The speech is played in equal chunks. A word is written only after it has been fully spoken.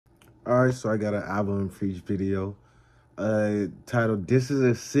Alright, so I got an album preach video titled This Is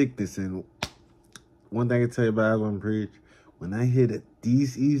a Sickness. And one thing I can tell you about album preach, when I hear that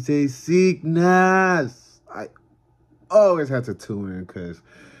this is a sickness, I always have to tune in, because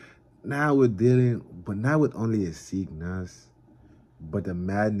now we're dealing, but not with only a sickness, but a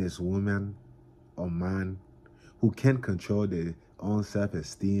madness woman or man who can't control their own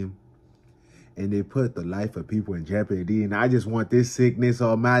self-esteem, and they put the life of people in jeopardy. And I just want this sickness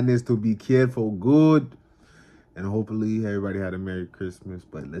or madness to be cured for good. And hopefully everybody had a Merry Christmas.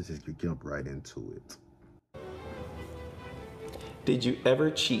 But let's just jump right into it. Did you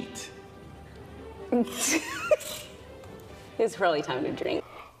ever cheat? It's probably time to drink.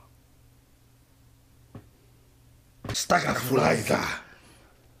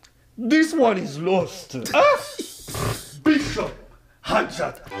 This one is lost. Bishop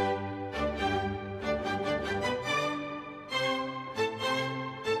Hajat.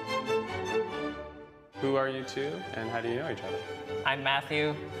 Who are you two, and how do you know each other? I'm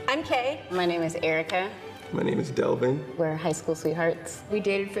Matthew. I'm Kay. My name is Erica. My name is Delvin. We're high school sweethearts. We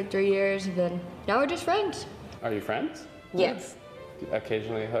dated for 3 years, and then now we're just friends. Are you friends? Yes. Do you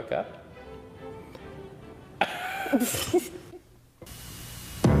occasionally hook up?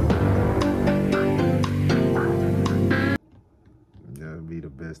 That would be the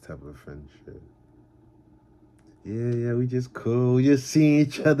best type of friendship. Yeah, we just cool. We just seeing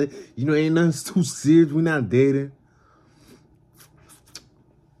each other. You know, ain't nothing too serious. We not dating.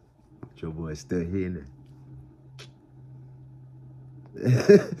 Your boy still hitting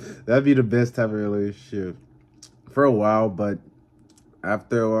it. That'd be the best type of relationship for a while, but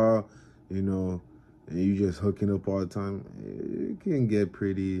after a while, you know, and you just hooking up all the time, it can get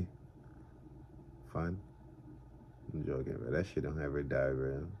pretty fun. I'm joking, but that shit don't ever die,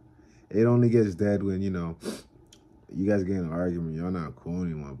 bro. It only gets dead when, you know, you guys get in an argument, y'all not cool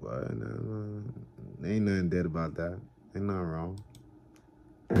anymore, but ain't nothing dead about that. Ain't nothing wrong.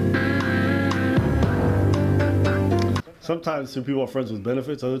 Sometimes people are friends with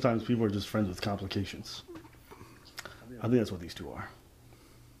benefits, other times people are just friends with complications. I think that's what these two are.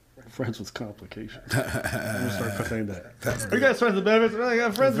 Friends with complications. I'm gonna start saying that. Are you guys friends with benefits? I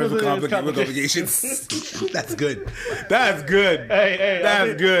got friends with complications. That's good. That's good. Hey,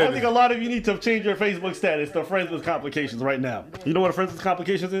 that's good. I think a lot of you need to change your Facebook status to friends with complications right now. You know what a friends with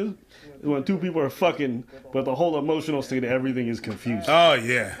complications is? When two people are fucking, but the whole emotional state of everything is confused. Oh,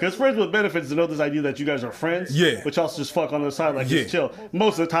 yeah. Because friends with benefits denote this idea that you guys are friends, yeah, but y'all just fuck on the side like just chill.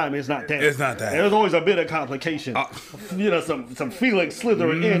 Most of the time, it's not that. It's not that. There's always a bit of complication. You know, some feelings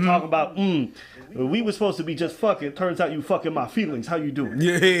slithering in, talking about, we were supposed to be just fucking. Turns out you fucking my feelings. How you doing?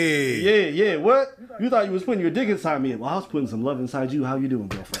 Yeah. What? You thought you was putting your dick inside me. Well, I was putting some love inside you. How you doing,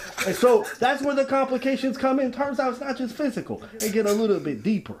 girlfriend? And so that's where the complications come in. Turns out it's not just physical. They get a little bit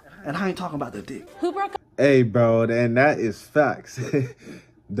deeper. And I ain't talking about the dick. Who broke up? Hey, bro, and that is facts.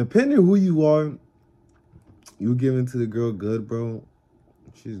 Depending who you are, you giving to the girl good, bro,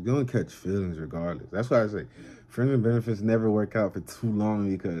 she's gonna catch feelings regardless. That's why I say friends and benefits never work out for too long,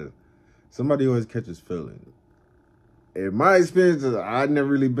 because somebody always catches feelings. In my experience, I've never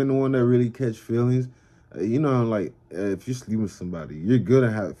really been the one that really catch feelings. You know, like, if you sleep with somebody, you're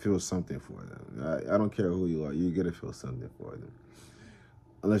gonna feel something for them. I don't care who you are, you're gonna feel something for them.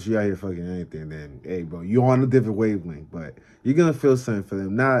 Unless you out here fucking anything, then, hey, bro, you're on a different wavelength. But you're going to feel something for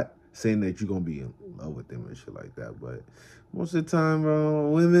them. Not saying that you're going to be in love with them and shit like that. But most of the time,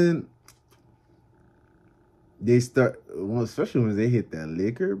 bro, women, they start, well, especially when they hit that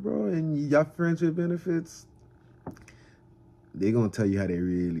liquor, bro, and y'all friends with benefits, they going to tell you how they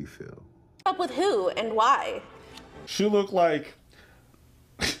really feel. Up with who and why? She looked like...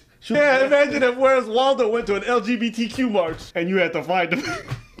 Yeah, imagine if Where's Waldo went to an LGBTQ march and you had to find him.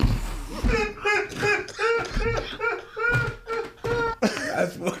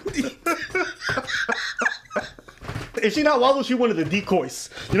 That's funny. Is she not Waldo? She one of the decoys.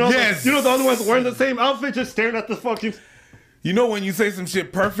 You know, yes. You know the other ones wearing the same outfit, just staring at the fucking... You know when you say some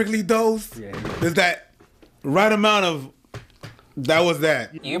shit perfectly dosed? Yeah. There's that right amount of... That was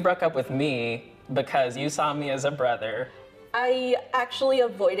that. You broke up with me because you saw me as a brother. I actually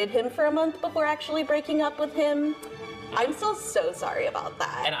avoided him for a month before actually breaking up with him. I'm still so sorry about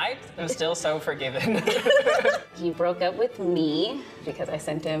that. And I am still so forgiven. He broke up with me because I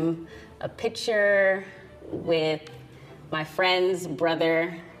sent him a picture with my friend's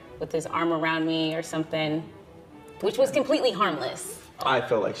brother with his arm around me or something, which was completely harmless. I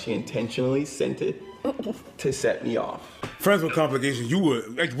felt like she intentionally sent it to set me off. Friends with complications, you were,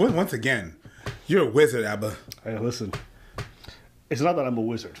 like, once again, you're a wizard, Abba. Hey, listen. It's not that I'm a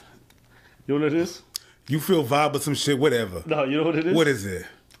wizard. You know what it is? You feel vibe with some shit, whatever. No, you know what it is? What is it?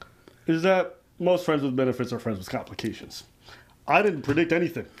 is that most friends with benefits are friends with complications. I didn't predict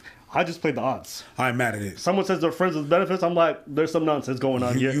anything. I just played the odds. I'm mad at it. Someone says they're friends with benefits. I'm like, there's some nonsense going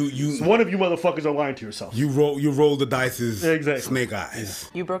on here. So one of you motherfuckers are lying to yourself. You roll the dice's snake eyes.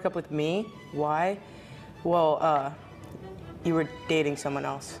 You broke up with me. Why? Well, you were dating someone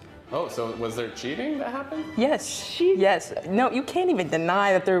else. Oh, so was there cheating that happened? Yes. Yes. No, you can't even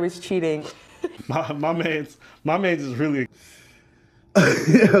deny that there was cheating. my man's is really.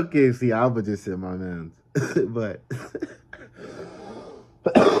 Okay, see, I would just say my man's, but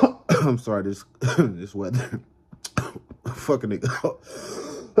I'm sorry, this weather, fucking nigga.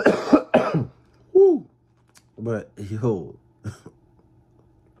 Woo. But yo, is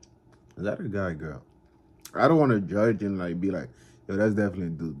that a guy, girl? I don't want to judge and like be like, yo, that's definitely a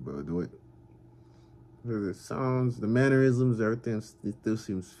dude, bro. Do it. The sounds, the mannerisms, everything, it still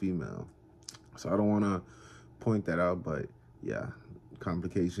seems female. So I don't want to point that out, but yeah,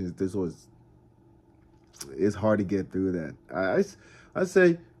 complications. It's hard to get through that. I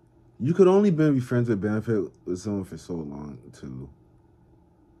say you could only be friends with benefit with someone for so long too.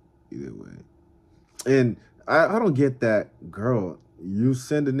 Either way, and I don't get that, girl. You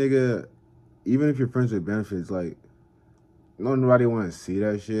send a nigga, even if you're friends with benefits, like nobody want to see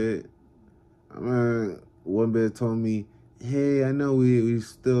that shit. I mean, one bit told me, hey, I know we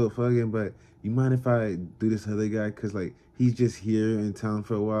still fucking, but you mind if I do this other guy? Because, like, he's just here in town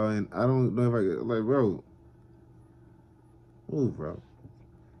for a while, and I don't know if I, like, bro. Move, bro.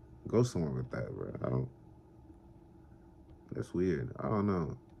 Go somewhere with that, bro. That's weird. I don't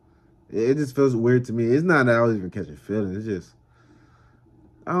know. It just feels weird to me. It's not that I was even catching feelings. It's just,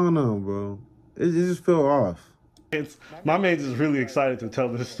 I don't know, bro. It just felt off. My man's is really excited to tell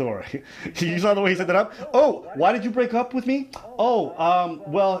this story. You saw the way he set that up? Oh, why did you break up with me? Oh,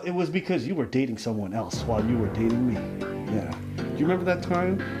 well, it was because you were dating someone else while you were dating me. Yeah. Do you remember that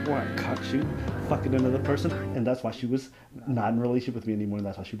time where I caught you fucking another person? And that's why she was not in a relationship with me anymore, and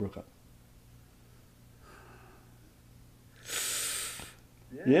that's why she broke up.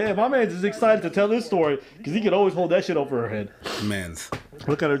 Yeah, my man's is excited to tell this story because he could always hold that shit over her head. Man's.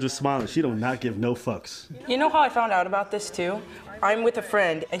 Look at her just smiling. She do not give no fucks. You know how I found out about this too? I'm with a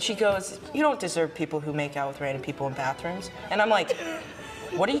friend and she goes, you don't deserve people who make out with random people in bathrooms. And I'm like,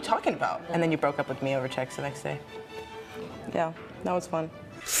 what are you talking about? And then you broke up with me over text the next day. Yeah, that was fun.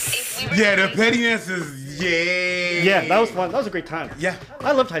 Yeah, the pettiness is, yeah. Yeah, that was fun. That was a great time. Yeah.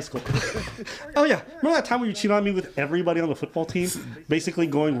 I loved high school. Oh, yeah. Remember that time when you cheated on me with everybody on the football team? Basically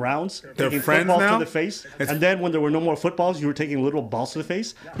going rounds, They're taking friends footballs now? to the face. And then when there were no more footballs, you were taking little balls to the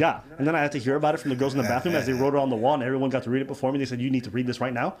face. Yeah. And then I had to hear about it from the girls in the bathroom as they wrote it on the wall, and everyone got to read it before me. They said, you need to read this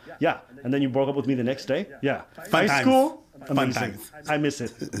right now. Yeah. And then you broke up with me the next day. Yeah. Fun High times. school? Fun Amazing. times. I miss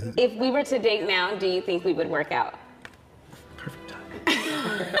it. If we were to date now, do you think we would work out? Perfect time.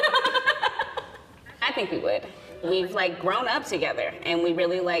 I think we would. We've like grown up together and we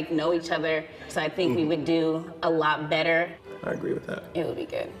really like know each other. So I think we would do a lot better. I agree with that. It would be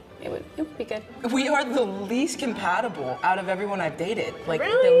good. It would be good. We are the least compatible out of everyone I've dated. Like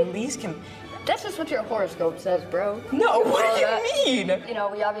Really? the least That's just what your horoscope says, bro. No, what do Well, you mean? You know,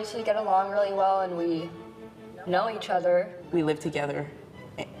 we obviously get along really well and we know each other. We live together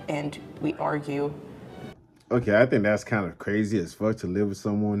and we argue. Okay, I think that's kind of crazy as fuck to live with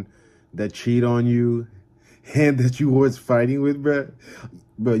someone that cheat on you and that you was fighting with, bro.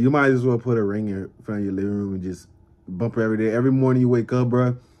 Bro, you might as well put a ring in front of your living room and just bump her every day. Every morning you wake up,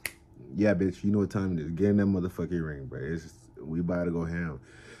 bro. Yeah, bitch, you know what time it is. Get in that motherfucking ring, bro. We about to go ham.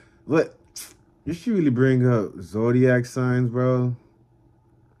 But you should really bring up zodiac signs, bro.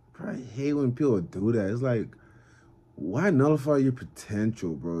 I hate when people do that. It's like, why nullify your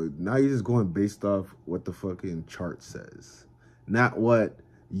potential, bro? Now you're just going based off what the fucking chart says. Not what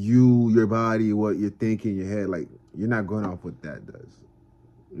your body, what you're thinking in your head. Like, you're not going off what that does.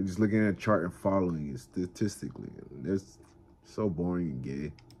 You're just looking at a chart and following it statistically. It's so boring and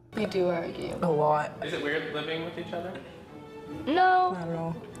gay. We do argue. A lot. Is it weird living with each other? No. I don't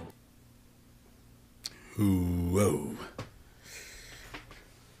know. Whoa.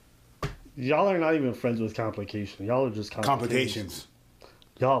 Y'all are not even friends with complications. Y'all are just Complications.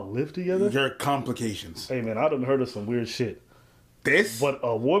 Y'all live together? Your complications. Hey, man, I done heard of some weird shit. This? But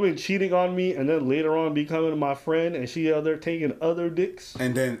a woman cheating on me and then later on becoming my friend and she out there taking other dicks.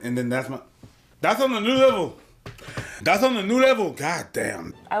 And then that's on the new level. That's on the new level. God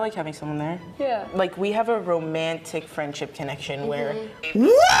damn. I like having someone there. Yeah. Like we have a romantic friendship connection where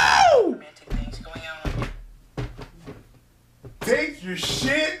Woo! romantic things going on. Take your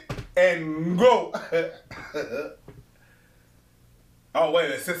shit and go. Oh,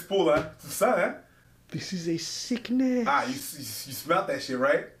 wait, it's spool, huh? It's the sun, huh? This is a sickness. You smelled that shit,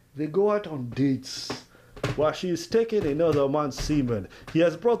 right? They go out on dates while she is taking another man's semen. He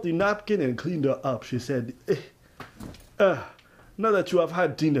has brought the napkin and cleaned her up. She said, now that you have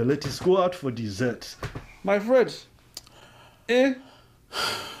had dinner, let us go out for dessert. My friends, I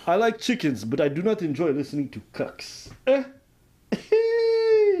like chickens, but I do not enjoy listening to cucks.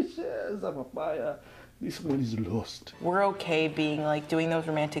 This one is lost. We're okay being like doing those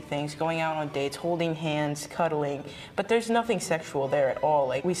romantic things, going out on dates, holding hands, cuddling, but there's nothing sexual there at all.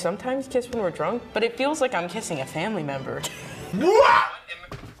 Like, we sometimes kiss when we're drunk, but it feels like I'm kissing a family member.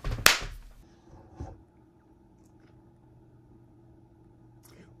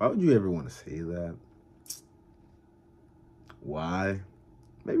 Why would you ever want to say that? Why?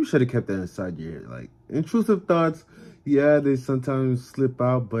 Maybe you should have kept that inside your head. Like, intrusive thoughts, yeah, they sometimes slip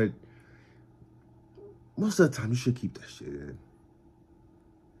out, but most of the time you should keep that shit in.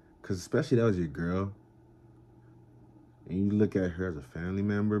 Because especially that was your girl. And you look at her as a family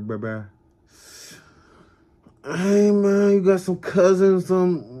member, bruh. Hey, man, you got some cousins,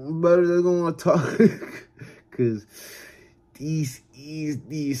 some brothers that gonna want to talk. Because this is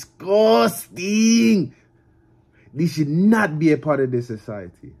disgusting. These should not be a part of this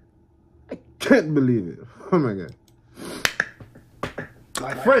society. I can't believe it. Oh, my God.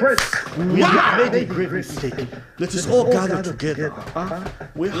 My friends, we have made a grave mistake. Let us all gather together.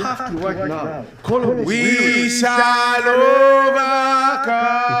 We have to right now call on We shall overcome.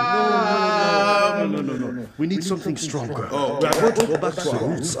 No. We need something stronger. We are going to go back to our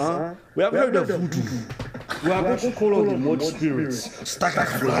roots. We have heard of voodoo. We are going to call on the mud spirits.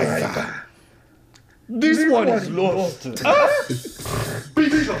 Staggerfly. This one is lost.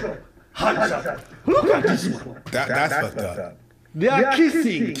 Bishop, hands up. Look at this one. That's fucked up. They are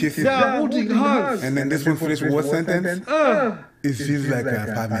kissing. They are holding hands. And then this one finished with what sentence? It feels like a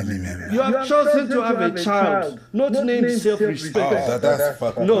family member. You have chosen to have a child, not named self-respect. That's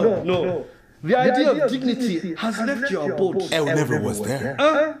fucked up. No. The idea of dignity has left your abode. It never was there.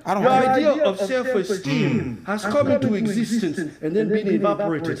 Your idea of self-esteem has come into existence and then been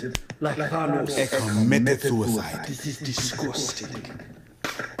evaporated like Thanos. It committed suicide. This is disgusting.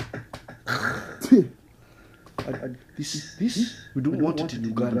 This, we don't want it in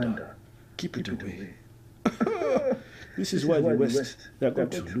Uganda. Keep it away. This is why the West, they're going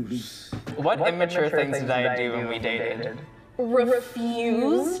to lose. What immature things did I do when we dated?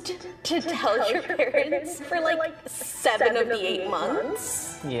 Refused to tell your parents for like 7 of the 8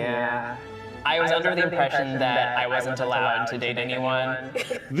 months? Yeah. I was under the impression that I wasn't allowed to date anyone.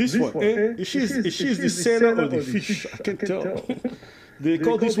 This one, is she the sailor or the fish? I can't tell. They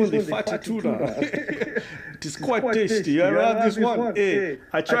call this one the fatty tuna. It is quite tasty. I have this one.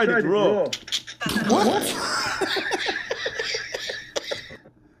 I tried it raw. What?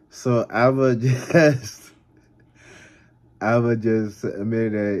 So Alva just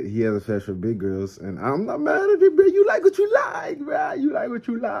admitted that he has a fetish for big girls, and I'm not mad at you, bro. You like what you like, bro. You like what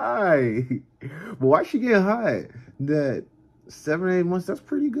you like. But why she getting hot? That 7 or 8 months, that's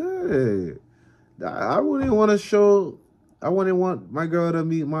pretty good. I wouldn't want my girl to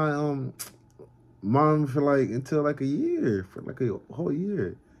meet my mom for like until like a year, for like a whole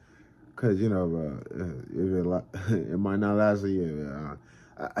year. Cause you know, it might not last a year.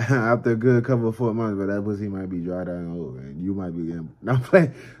 After a good couple of 4 months, but that pussy might be dried out and over, and you might be getting not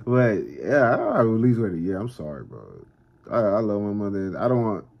playing. But yeah, I at least wait a year. I'm sorry, bro. I love my mother.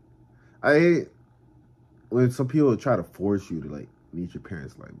 I hate when some people try to force you to like meet your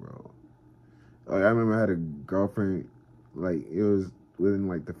parents. Like, bro, like I remember I had a girlfriend. Like it was within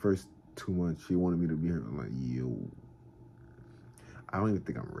like the first 2 months, she wanted me to be her. I'm like, yo, I don't even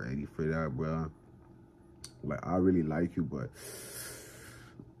think I'm ready for that, bro. Like I really like you, but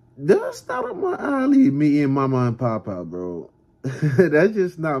that's not up my alley, me and mama and papa, bro. That's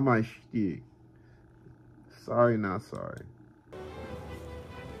just not my shit. Sorry, not sorry.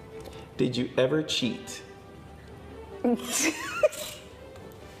 Did you ever cheat? It's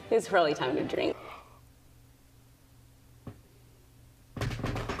probably time to drink.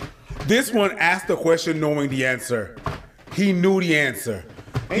 This one asked the question knowing the answer. He knew the answer.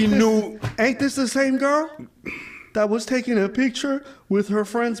 Ain't this the same girl that was taking a picture with her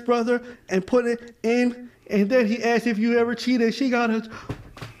friend's brother and put it in, and then he asked if you ever cheated? She got it.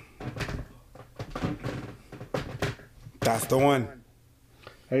 That's the one.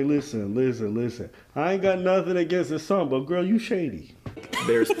 Hey, listen. I ain't got nothing against the son, but girl, you shady.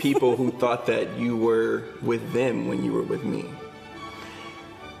 There's people who thought that you were with them when you were with me.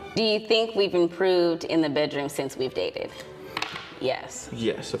 Do you think we've improved in the bedroom since we've dated? Yes.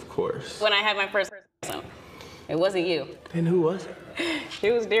 Yes, of course. When I had my first son, it wasn't you. Then who was it?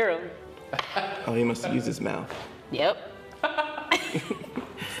 It was Daryl. Oh, he must have used his mouth. Yep.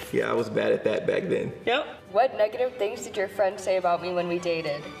 Yeah, I was bad at that back then. Yep. What negative things did your friends say about me when we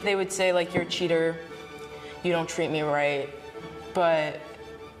dated? They would say, like, you're a cheater, you don't treat me right, but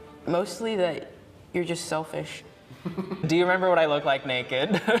mostly that you're just selfish. Do you remember what I look like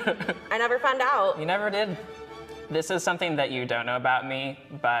naked? I never found out. You never did. This is something that you don't know about me,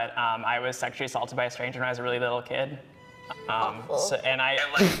 but I was sexually assaulted by a stranger when I was a really little kid. And I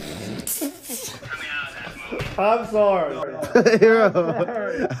I'm sorry. Yo,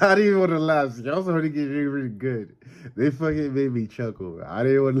 I didn't even want to laugh. Y'all already get really good. They fucking made me chuckle. I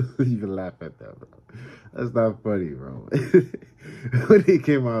didn't want to even laugh at that, bro. That's not funny, bro. When he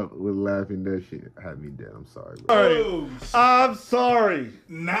came out with laughing, that shit had me dead. I'm sorry, bro. I'm sorry.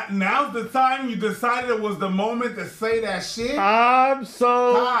 Now's the time you decided it was the moment to say that shit? I'm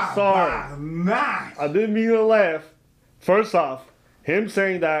so sorry. Nice. I didn't mean to laugh. First off, him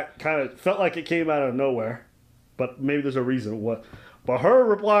saying that kind of felt like it came out of nowhere, but maybe there's a reason what. But her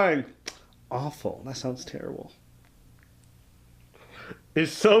replying, awful, that sounds terrible.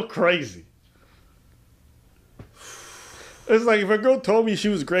 It's so crazy. It's like if a girl told me she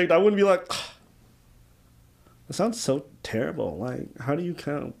was great, I wouldn't be like, oh, that sounds so terrible. Like, how do you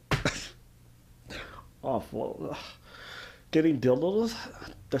count? Awful. Ugh. Getting dildos,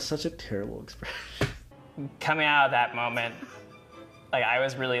 that's such a terrible expression. coming out of that moment, like I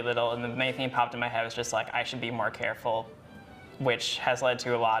was really little, and the main thing that popped in my head was just like I should be more careful, which has led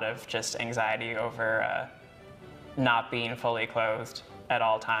to a lot of just anxiety over not being fully clothed at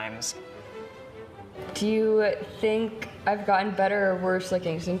all times. Do you think I've gotten better or worse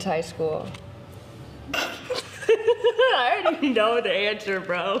looking since high school? I already know the answer,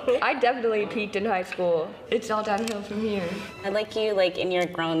 bro. I definitely peaked in high school. It's all downhill from here. I like you like in your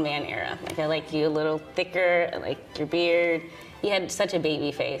grown man era. Like I like you a little thicker, I like your beard. You had such a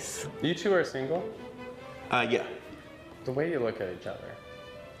baby face. You two are single? Yeah. The way you look at each other.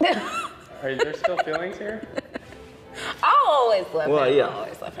 Are there still feelings here? I'll always love him. Well, yeah. I'll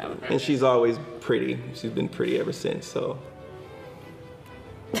always love him. And she's always pretty. She's been pretty ever since, so.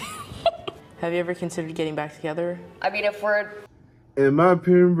 Have you ever considered getting back together? I mean, if we're... In my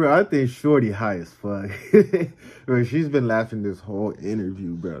opinion, bro, I think Shorty high as fuck. Bro, she's been laughing this whole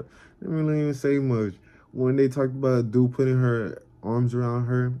interview, bro. They really didn't even say much. When they talked about a dude putting her arms around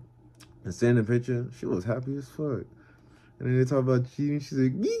her and sending a picture, she was happy as fuck. And then they talk about cheating, she's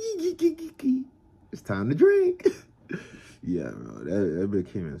like, gee. It's time to drink. Yeah, bro, that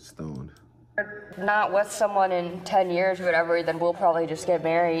bitch came in stoned. not with someone in 10 years or whatever, then we'll probably just get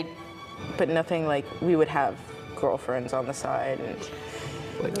married. But nothing like we would have girlfriends on the side.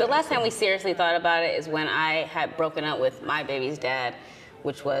 And the last time we seriously thought about it is when I had broken up with my baby's dad,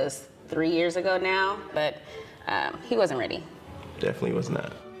 which was 3 years ago now, but he wasn't ready. Definitely was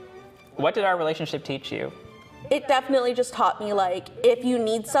not. What did our relationship teach you? It definitely just taught me, like, if you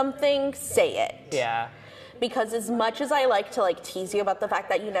need something, say it. Yeah. Because as much as I like to tease you about the fact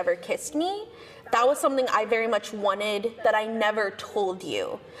that you never kissed me, that was something I very much wanted that I never told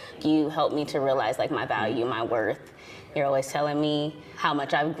you. You helped me to realize my value, my worth. You're always telling me how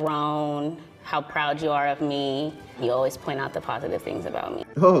much I've grown, how proud you are of me. You always point out the positive things about me.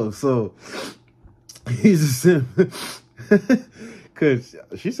 Oh, so he's a simp. Because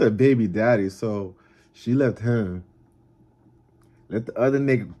she said baby daddy, so she left him. Let the other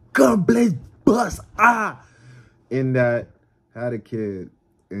nigga, God bless, bust, in that, had a kid.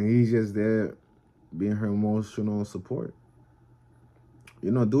 And he's just there being her emotional support.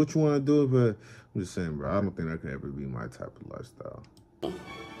 You know, do what you want to do, but I'm just saying, bro, I don't think that could ever be my type of lifestyle.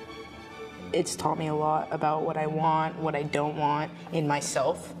 It's taught me a lot about what I want, what I don't want in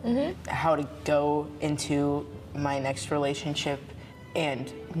myself, how to go into my next relationship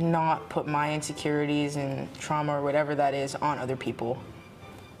and not put my insecurities and trauma or whatever that is on other people.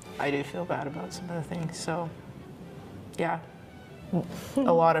 I do feel bad about some of the things, so yeah. A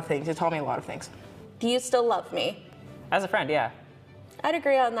lot of things. It taught me a lot of things. Do you still love me? As a friend, yeah. I'd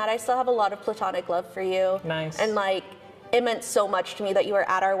agree on that. I still have a lot of platonic love for you. Nice. And it meant so much to me that you were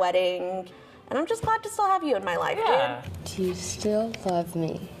at our wedding. And I'm just glad to still have you in my life, Yeah. dude. Do you still love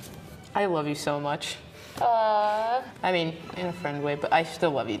me? I love you so much. Aww. I mean, in a friend way, but I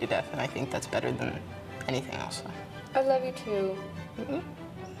still love you to death, and I think that's better than anything else. I love you too. I'm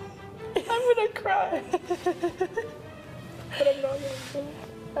gonna cry. But I'm not going to.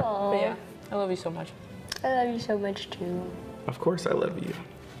 But yeah, I love you so much. I love you so much too. Of course I love you.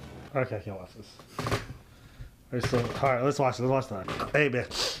 Okay, I can't watch this. Alright, let's watch it. Let's watch that. Hey, man.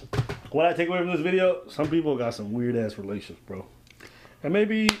 What I take away from this video, some people got some weird-ass relations, bro. And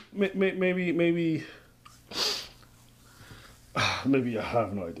maybe, I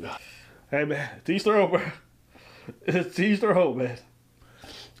have no idea. Hey, man, to each their own, bro. It's to each their own, man.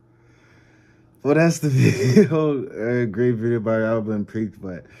 Well, that's the video. Great video by Alvin Preach,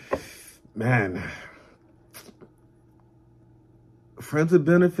 but man, friends with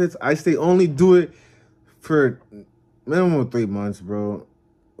benefits, I say only do it for minimum 3 months, bro.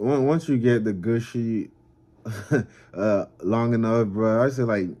 Once you get the gushy long enough, bro, I say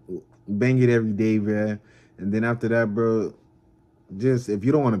like bang it every day, bro. And then after that, bro, just if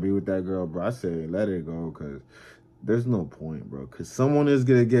you don't want to be with that girl, bro, I say let it go, because there's no point, bro. Because someone is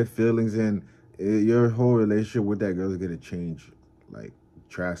gonna get feelings, and your whole relationship with that girl is gonna change like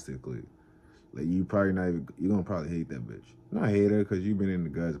drastically. Like you probably not even, you're gonna probably hate that bitch. Not hate her because you've been in the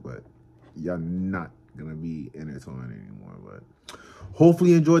guts, but y'all not gonna be intertwined anymore. But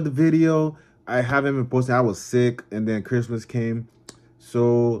hopefully you enjoyed the video. I haven't been posting. I was sick, and then Christmas came.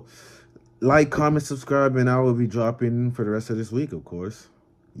 So like, comment, subscribe, and I will be dropping for the rest of this week, of course.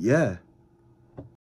 Yeah.